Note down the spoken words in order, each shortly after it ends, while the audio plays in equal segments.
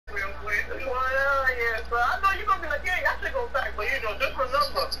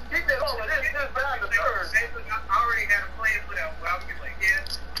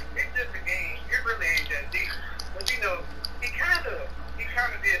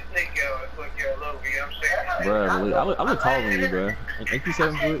Bro, I look taller than you, bro. Ain't you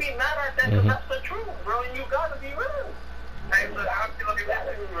 7 foot? I can't be mad at that because that's the truth, bro. And you gotta be real. Hey, look, I feel like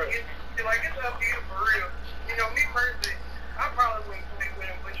it's up to you for real. You know, me personally, I probably wouldn't click with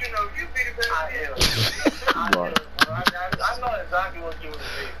him, but you know, you be the best. I know exactly what you would be.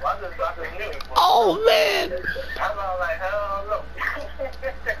 I just got this new. Oh man! I'm all like, hell no.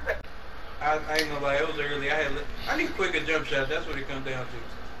 I ain't gonna lie, it was early. I need quicker jump shot. That's what it comes down to.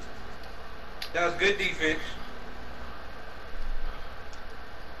 That was good defense.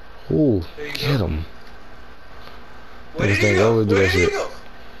 Ooh, get him. Where did he go? Where did he go?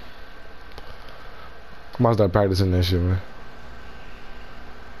 I'm about to start practicing that shit, man.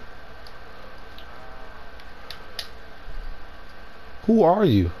 Who are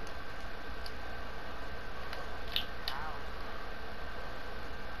you?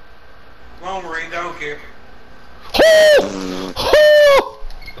 Long range, I don't care.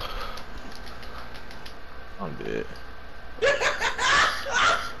 I'm dead.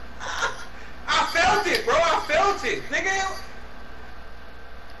 I felt it, bro. I felt it, nigga.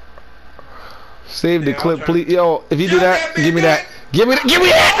 Save the clip, please. Yo, if you do that, give me that. Give me that. Give me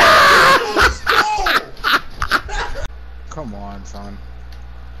that. Come on, son.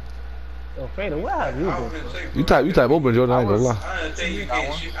 Yo, Fader, what have you been? You type open, Jordan. I ain't gonna lie. I understand you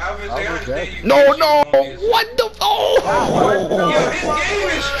can't shoot. I understand you No, can't no. shoot. What the? Oh. Yo, this game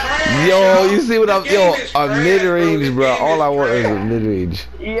is trash. Yo, you see what I'm? Yo, a mid range, This bro. game All is I want is a trash. mid range.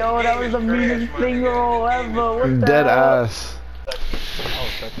 Yo, that was the meanest thing roll ever. What the Dead hell? ass.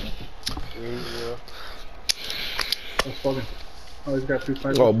 Oh, he's got 2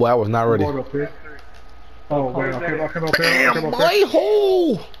 snipers. Oh boy, I was not ready. Up here. Oh, wait, I came up here. Damn, boy,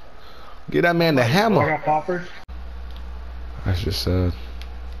 ho! Get that man the I hammer. got poppers. That's just sad.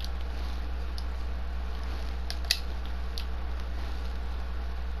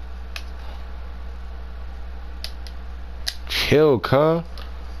 Chill, cuh.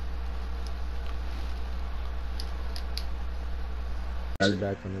 That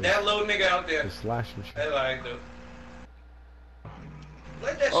little nigga out there. Slashing shit. They like though.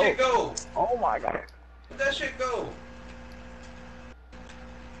 Let that shit go. Oh my god. Let that shit go.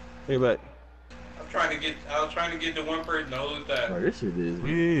 Hey, but I was trying to get the one person the whole time. bro, this shit is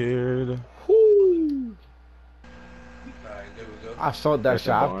weird. Whoo. Alright, there we go. I saw that That's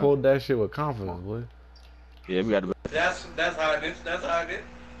shot. a I pulled that shit with confidence, boy. Yeah, we got the. That's how it is. That's how it is.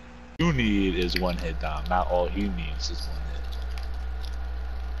 You need is one hit down. Not all he needs is one hit.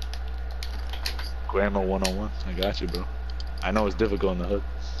 Grammar 101. I got you, bro. I know it's difficult in the hood.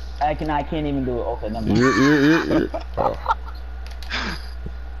 I can't even do it. Okay, never mind.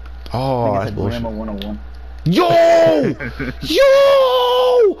 Oh, I that's think it's a grammar bullshit. 101. Yo! Yo!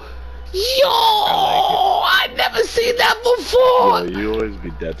 Yo! I never seen that before! Yo, you always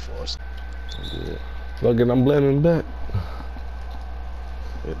be dead for us. Yeah. Look, and I'm blaming back.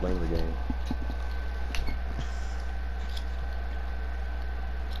 Yeah, blame the game.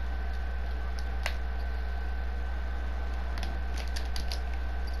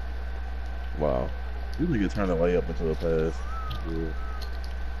 Wow. You nigga turn the layup into a pass. Yeah.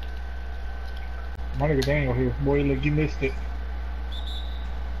 My nigga Daniel here. Boy, look, you missed it.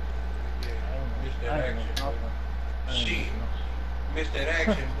 Missed that action, boy. Shit. Missed that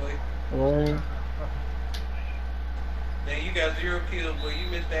action, boy. Well, Then you got 0 kills, boy.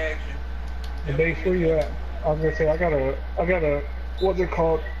 You missed the action. the base where you at? I was gonna say, I got a, what's it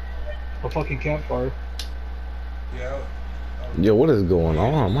called? A fucking campfire. Yeah. Yo, what is going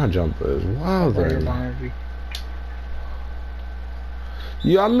on? My jumper is wild Right right now. behind you.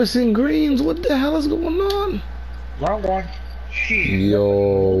 Yo, I'm missing greens. What the hell is going on? Round one. Shit. Yo,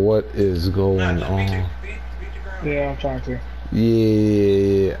 what is going Nah, just beat on? the ground. Yeah, I'm trying to.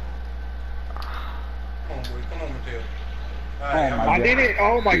 Yeah. Come on, boy. Come on, Mateo. Oh Alright, my I God. did it.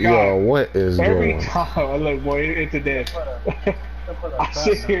 Oh my god. Yo, what is Every going on? time I look, boy, it's a dead. I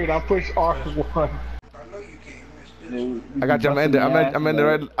sit here and I push R1. I know you can't miss this. I got you. I'm in there. I'm in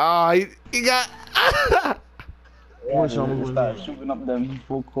there. Right. Ah, he got. Yeah, dude, start shooting up them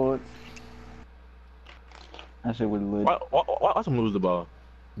full courts. That shit was lit. Why some lose the ball?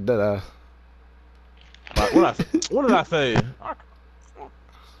 That What did I say?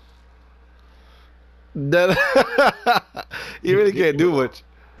 that. You really can't do much.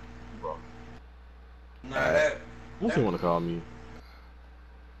 Nah, that. What's he want to call me?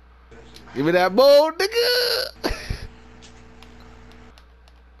 Give me that ball, nigga.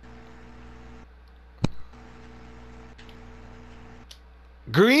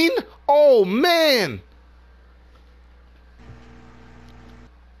 Green? Oh man.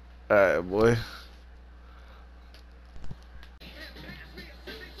 Alright, boy.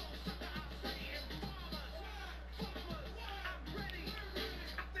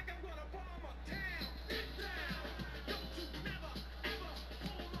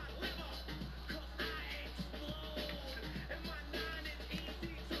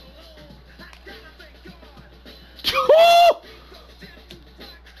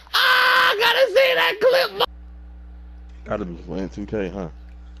 I gotta see that clip. Gotta be playing 2K, huh?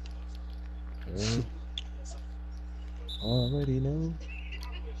 Already know.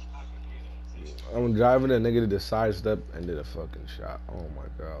 I'm driving a nigga to the sidestep and did a fucking shot. Oh my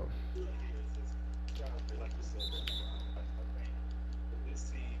god.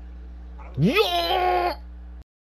 Yo!